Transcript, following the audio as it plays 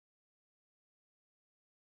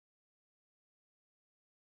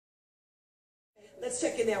Let's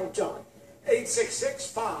check in now with John.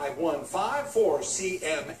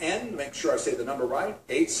 866-515-4CMN. Make sure I say the number right.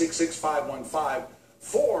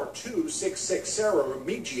 866-515-4266. Sarah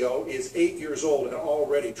Remigio is 8 years old and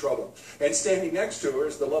already troubled. And standing next to her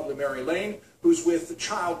is the lovely Mary Lane, who's with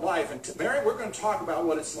Child Life. And Mary, we're going to talk about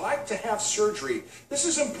what it's like to have surgery. This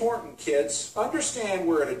is important, kids. Understand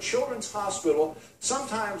we're at a children's hospital.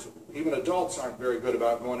 Sometimes even adults aren't very good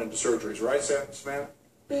about going into surgeries, right, Savannah?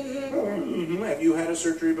 Mm-hmm. Have you had a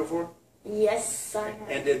surgery before? Yes, I have.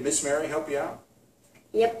 And did Miss Mary help you out?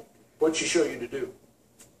 Yep. What'd she show you to do?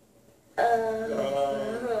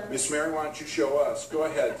 Miss Mary, why don't you show us? Go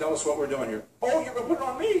ahead. Tell us what we're doing here. Oh, you're going to put it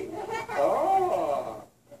on me? Oh,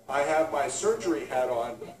 I have my surgery hat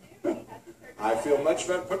on. I feel much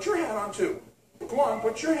better. Put your hat on, too. Come on,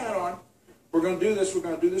 put your hat on. We're going to do this. We're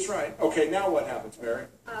going to do this right. Okay, now what happens, Mary?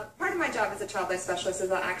 Part of my job as a child life specialist is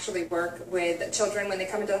I actually work with children when they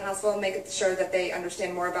come into the hospital, making sure that they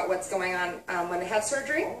understand more about what's going on when they have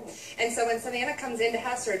surgery. And so when Savannah comes in to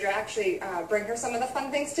have surgery, I actually bring her some of the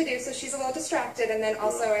fun things to do so she's a little distracted, and then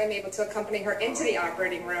also I'm able to accompany her into the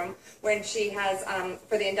operating room when she has,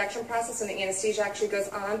 for the induction process, when the anesthesia actually goes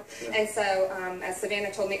on. And so, as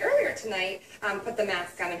Savannah told me earlier tonight, put the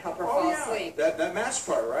mask on and help her fall asleep. That mask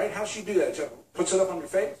part, right? How's she do that? She puts it up on your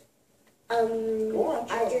face? Go on,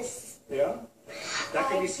 I just... Yeah? That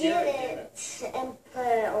can be scary, can't it? And put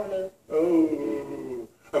it on me. Oh.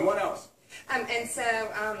 And what else? And so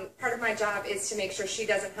part of my job is to make sure she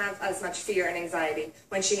doesn't have as much fear and anxiety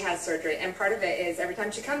when she has surgery. And part of it is every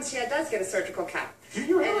time she comes, she does get a surgical cap. Do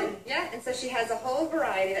you really? And, yeah, and so she has a whole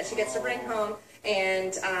variety that she gets to bring home.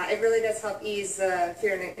 And it really does help ease the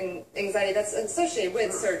fear and anxiety that's associated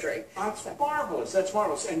with surgery. That's marvelous. That's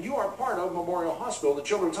marvelous. And you are part of Memorial Hospital, the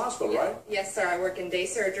Children's Hospital, right? Yes, sir. I work in day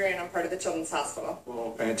surgery, and I'm part of the Children's Hospital.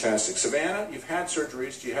 Well, fantastic. Savannah, you've had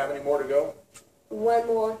surgeries. Do you have any more to go? One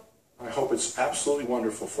more. I hope it's absolutely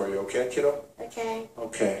wonderful for you. Okay, kiddo? Okay.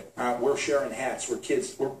 Okay. We're sharing hats. We're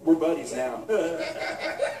kids. We're buddies now.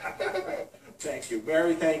 Thank you.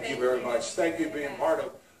 Mary, thank you very much. Thank you for being part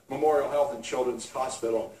of Memorial Health and Children's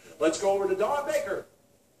Hospital. Let's go over to Dawn Baker.